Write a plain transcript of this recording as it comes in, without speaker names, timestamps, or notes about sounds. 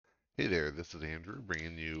Hey there, this is Andrew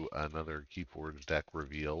bringing you another Keyforge deck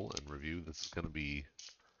reveal and review. This is going to be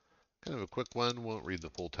kind of a quick one. Won't read the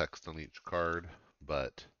full text on each card,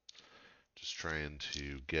 but just trying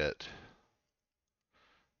to get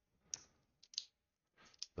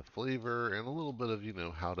the flavor and a little bit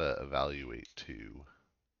of, how to evaluate too,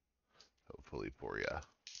 hopefully for you.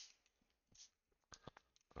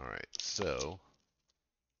 All right, so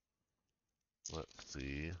let's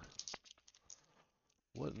see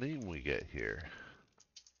what name we get here.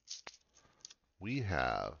 We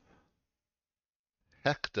have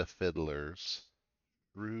Hecta Fiddler's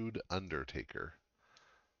Shrewd Undertaker.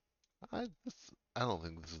 I don't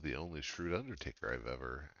think this is the only Shrewd Undertaker I've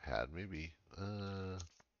ever had. Maybe, I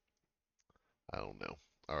don't know.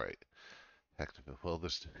 All right, Hector. Well,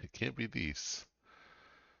 it can't be these.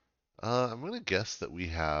 I'm gonna guess that we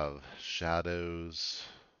have Shadows,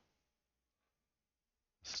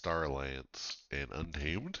 Star Alliance, and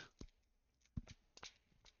Untamed.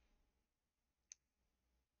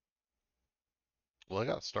 Well, I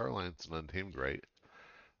got Star Alliance and Untamed right,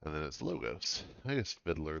 and then it's Logos. I guess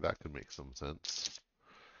Fiddler, that could make some sense,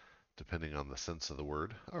 depending on the sense of the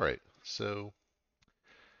word. All right, so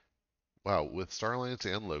wow, with Star Alliance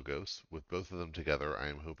and Logos, with both of them together, I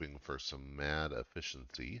am hoping for some mad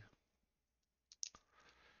efficiency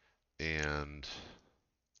and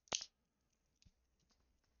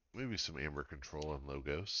maybe some Amber Control and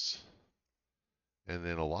Logos, and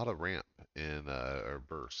then a lot of ramp in or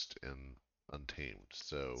burst in Untamed.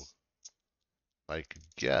 So I could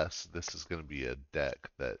guess this is going to be a deck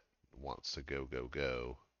that wants to go go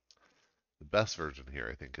go. The best version here,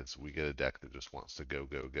 I think, is we get a deck that just wants to go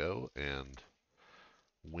go go and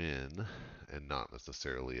win, and not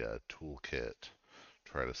necessarily a toolkit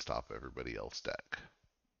try to stop everybody else deck.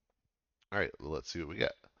 All right, well, let's see what we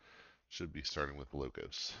get. Should be starting with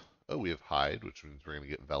Logos. Oh, we have Hide, which means we're going to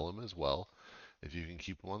get Vellum as well. If you can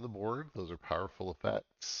keep them on the board, those are powerful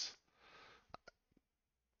effects.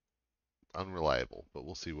 Unreliable, but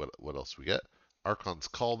we'll see what else we get. Archon's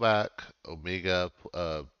Callback, Omega.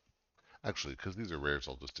 Actually, because these are rares,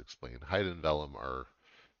 I'll just explain. Hide and Vellum are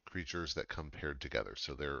creatures that come paired together,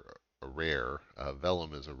 so they're a rare.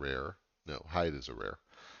 Vellum is a rare. No, Hide is a rare,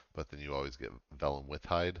 but then you always get Vellum with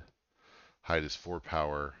Hide. Hide is 4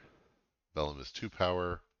 power. Vellum is 2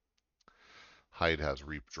 power. Hide has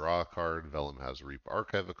Reap Draw a card. Vellum has Reap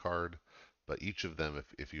Archive a card. But each of them,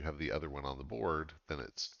 if you have the other one on the board, then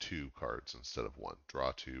it's 2 cards instead of 1.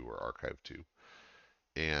 Draw 2 or Archive 2.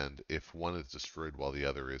 And if one is destroyed while the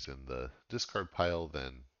other is in the discard pile,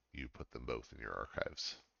 then you put them both in your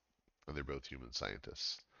archives. And they're both human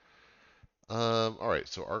scientists. All right,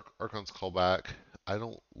 so Archon's Callback. I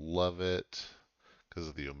don't love it because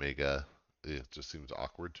of the Omega. It just seems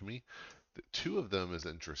awkward to me. The two of them is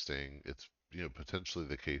interesting. It's potentially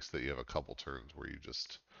the case that you have a couple turns where you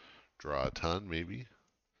just draw a ton, maybe.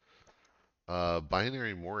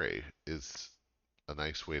 Binary Moray is a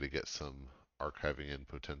nice way to get some archiving in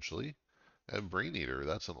potentially. And Brain Eater,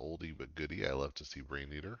 that's an oldie but goodie. I love to see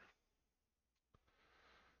Brain Eater.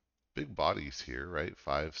 Big bodies here, right?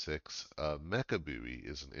 5, 6. Mecha Buoy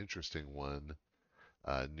is an interesting one.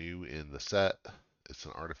 New in the set. It's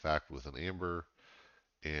an artifact with an amber.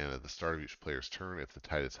 And at the start of each player's turn, if the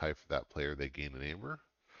tide is high for that player, they gain an amber.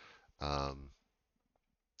 Um,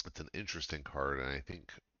 it's an interesting card, and I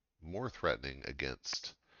think more threatening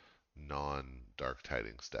against non-Dark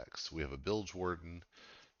Tidings decks. We have a Bilge Warden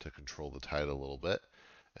to control the tide a little bit,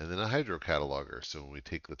 and then a Hydro Cataloger. So when we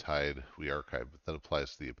take the tide, we archive, but that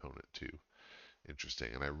applies to the opponent too.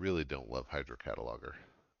 Interesting, and I really don't love Hydro Cataloger.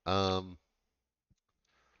 Um,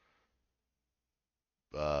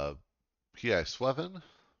 PI Sweven,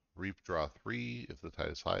 Reap Draw 3 if the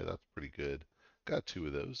tide is high. That's pretty good. Got 2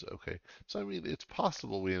 of those. Okay. So, I mean, it's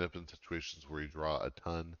possible we end up in situations where we draw a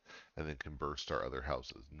ton and then can burst our other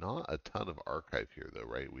houses. Not a ton of archive here, though,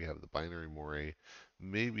 right? We have the Binary Moray,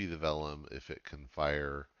 maybe the Vellum if it can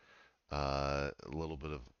fire a little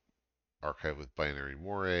bit of archive with Binary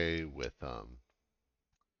Moray, with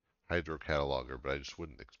Hydro Cataloger, but I just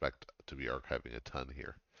wouldn't expect to be archiving a ton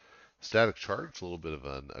here. Static Charge, a little bit of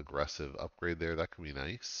an aggressive upgrade there. That can be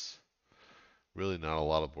nice. Really not a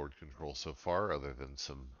lot of board control so far other than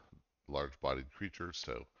some large-bodied creatures,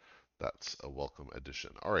 so that's a welcome addition.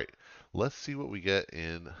 All right, let's see what we get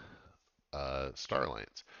in Star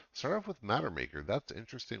Alliance. Start off with Matter Maker. That's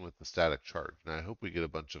interesting with the Static Charge. Now, I hope we get a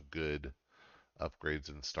bunch of good upgrades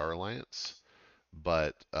in Star Alliance,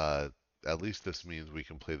 but at least this means we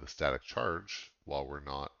can play the Static Charge while we're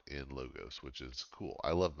not in Logos, which is cool.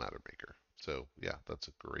 I love Matter Maker. So, yeah, that's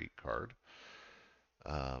a great card.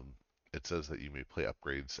 Um, It says that you may play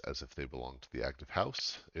upgrades as if they belong to the active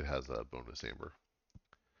house. It has a bonus amber.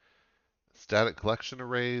 Static collection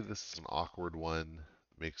array. This is an awkward one.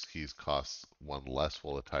 Makes keys cost one less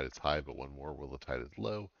while the tide is high, but one more while the tide is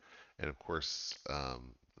low. And of course,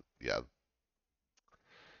 yeah,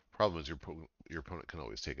 problem is your opponent can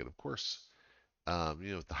always take it. Of course,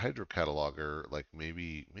 with the Hydro Cataloger, like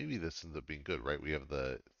maybe this ends up being good, right? We have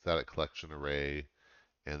the static collection array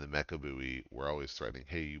and the Mecha Buoy. We're always threatening,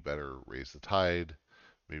 hey, you better raise the tide.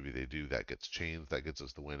 Maybe they do. That gets changed. That gets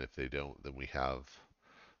us the win. If they don't, then we have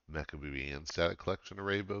Mecha Buoy and static collection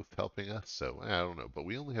array both helping us. So I don't know, but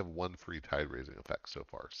we only have one free tide raising effect so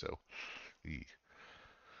far. So the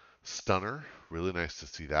Stunner, really nice to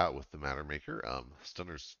see that with the Matter Maker.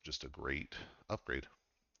 Stunner's just a great upgrade.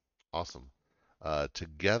 Awesome.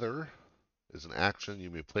 Together is an action.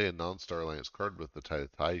 You may play a non-Star Alliance card with the Tide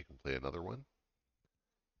of Tie. You can play another one.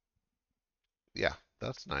 Yeah,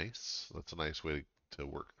 that's nice. That's a nice way to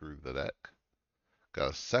work through the deck.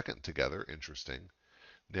 Got a second together. Interesting.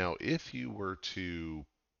 Now, if you were to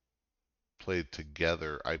play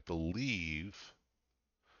together, I believe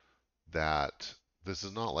that this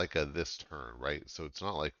is not like a this turn, right? So it's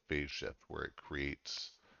not like phase shift where it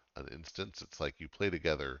creates an instance. It's like you play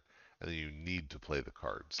together and then you need to play the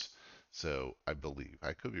cards. So I believe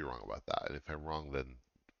I could be wrong about that. And if I'm wrong, then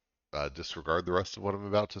disregard the rest of what I'm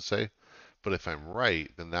about to say. But if I'm right,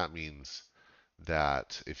 then that means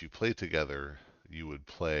that if you play together, you would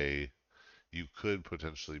play, you could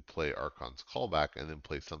potentially play Archon's Callback and then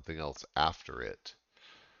play something else after it,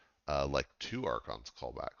 like two Archon's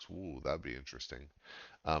Callbacks. Ooh, that'd be interesting.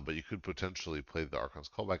 But you could potentially play the Archon's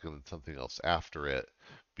Callback and then something else after it,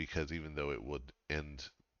 because even though it would end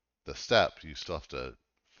the step, you still have to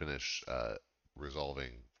finish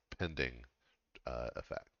resolving pending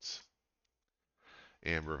effects.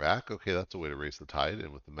 Ambervac, okay, that's a way to raise the tide.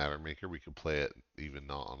 And with the Matter Maker, we can play it even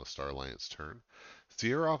not on a Star Alliance turn.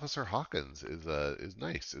 Sierra Officer Hawkins is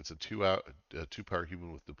nice. It's a 2-power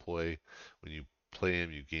human with deploy. When you play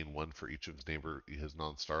him, you gain one for each of his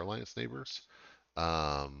non-Star Alliance neighbors.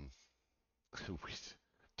 Um, we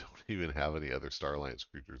don't even have any other Star Alliance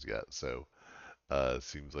creatures yet, so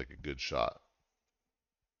seems like a good shot.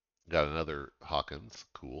 Got another Hawkins,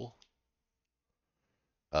 cool.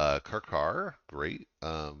 Karkar, great.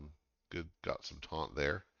 Good, got some taunt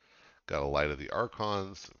there. Got a Light of the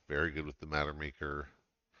Archons, very good with the Matter Maker.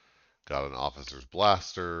 Got an Officer's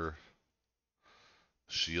Blaster.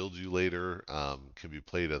 Shield You Later can be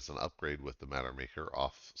played as an upgrade with the Matter Maker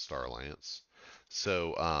off Star Alliance.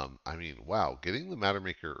 So, I mean, wow, getting the Matter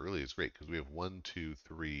Maker early is great because we have 1, 2,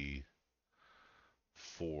 3,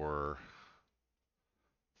 4,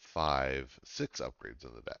 5, 6 upgrades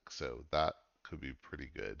in the deck. So that could be pretty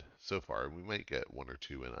good so far. We might get 1 or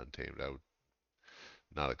 2 in Untamed. I would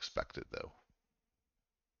not expect it though.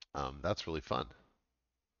 That's really fun.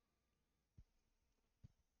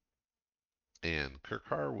 And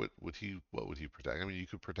Kirkar, what would he protect? I mean, you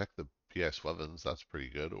could protect the PI Swevens, that's pretty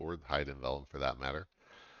good, or Hide and Vellum for that matter.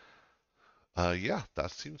 Yeah,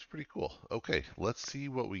 that seems pretty cool. Okay, let's see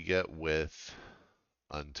what we get with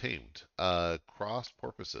Untamed. Cross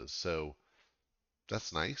porpoises, so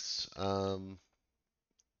that's nice.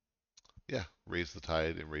 Yeah, raise the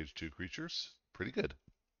tide, enrage 2 creatures, pretty good.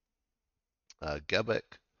 Gebek,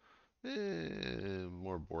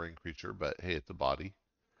 more boring creature, but hey, it's a body.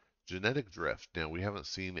 Genetic drift. Now, we haven't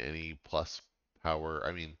seen any plus power.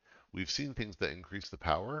 I mean, we've seen things that increase the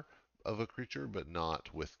power of a creature, but not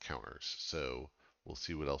with counters. So we'll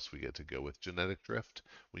see what else we get to go with genetic drift.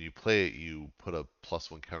 When you play it, you put a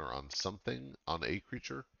 +1 counter on something, on a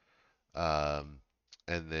creature, um,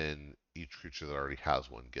 and then each creature that already has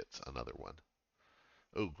one gets another one.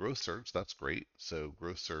 Oh, Growth Surge, that's great. So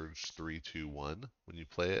Growth Surge 3, 2, 1. When you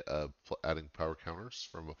play it, adding power counters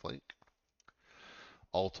from a flank.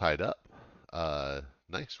 All tied up.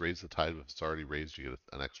 Nice. Raise the tide. If it's already raised, you get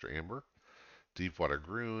an extra amber. Deepwater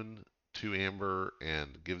Groon, 2 amber,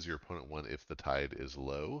 and gives your opponent 1 if the tide is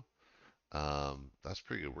low. That's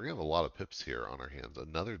pretty good. We're going to have a lot of pips here on our hands.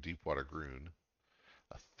 Another Deepwater Groon.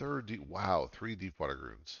 A third wow, 3 Deepwater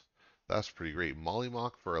Groons. That's pretty great.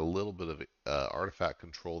 Mollymawk for a little bit of artifact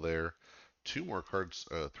control there. 2 more cards,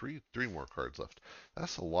 three more cards left.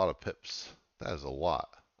 That's a lot of pips. That is a lot.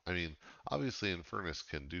 I mean, obviously Infernus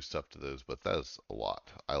can do stuff to those, but that is a lot.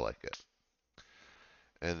 I like it.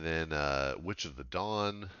 And then Witch of the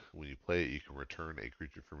Dawn. When you play it, you can return a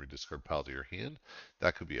creature from your discard pile to your hand.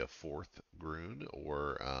 That could be a 4th Groon,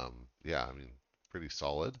 or yeah, I mean, pretty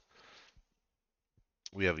solid.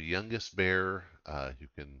 We have a Youngest Bear who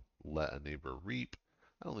can let a neighbor reap.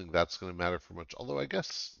 I don't think that's going to matter for much. Although I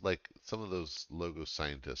guess like some of those logo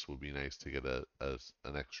scientists would be nice to get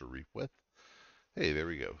an extra reap with. Hey, there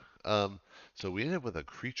we go. So we end up with a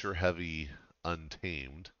creature heavy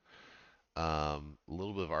untamed. A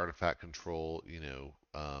little bit of artifact control,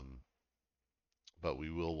 but we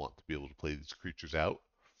will want to be able to play these creatures out.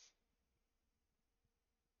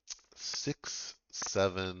 6,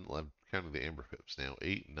 7, I'm counting the Amber Pips now.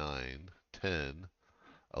 8, 9, 10,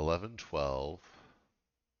 11, 12,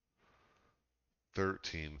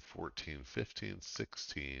 13, 14, 15,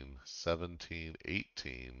 16, 17,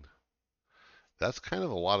 18. That's kind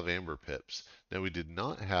of a lot of Amber Pips. Now we did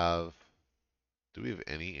not have, do we have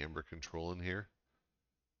any Amber control in here?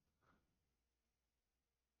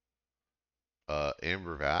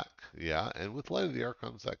 Amber Vac, yeah, and with Light of the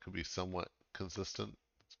Archons that could be somewhat consistent.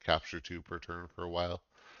 Capture 2 per turn for a while.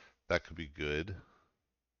 That could be good.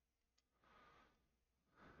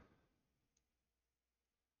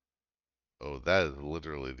 Oh, that is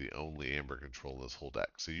literally the only Amber control in this whole deck.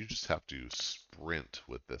 So you just have to sprint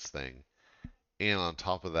with this thing. And on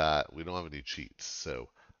top of that, we don't have any cheats. So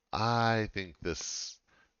I think this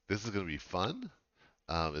is going to be fun.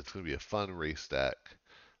 It's going to be a fun race deck,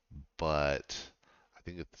 but I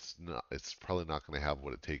think it's probably not going to have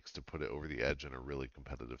what it takes to put it over the edge in a really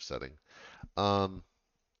competitive setting. Um,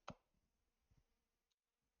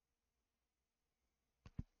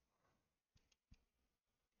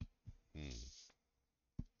 hmm,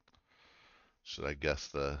 should I guess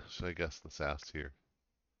the sass here?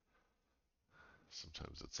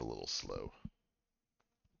 Sometimes it's a little slow.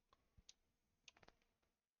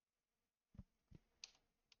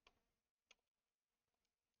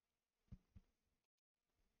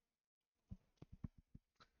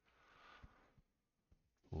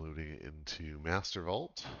 Loading it into Master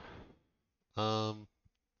Vault. Um,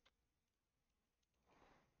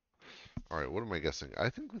 all right, what am I guessing? I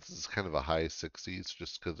think this is kind of a high 60s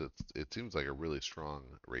just because it seems like a really strong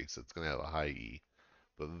race. It's going to have a high E,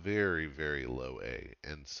 but very, very low A.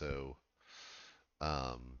 And so,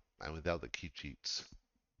 and without the key cheats,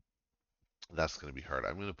 that's going to be hard.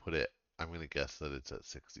 I'm going to guess that it's at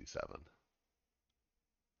 67.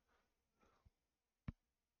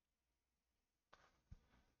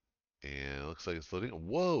 And it looks like it's loading.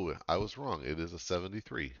 Whoa, I was wrong. It is a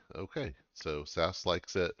 73. Okay, so SAS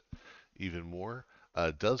likes it even more.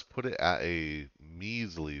 Does put it at a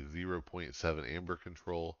measly zero point 0.7 amber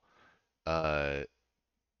control. Uh,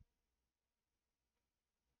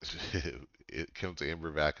 it counts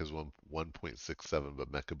amber vac as 1.67,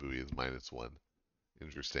 but Mechabooey is -1.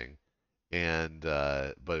 Interesting. And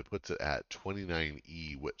but it puts it at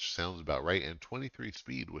 29E, which sounds about right, and 23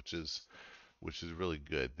 speed, which is really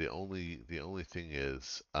good. The only thing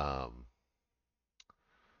is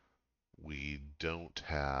we don't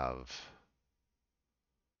have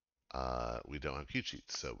we don't have Q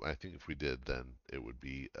cheats. So I think if we did, then it would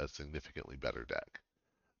be a significantly better deck.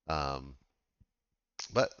 Um,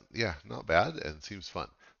 but yeah, not bad and seems fun.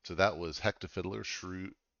 So that was Hectofiddler's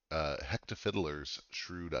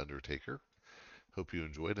Shrewd Undertaker. Hope you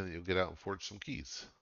enjoyed and you'll get out and forge some keys.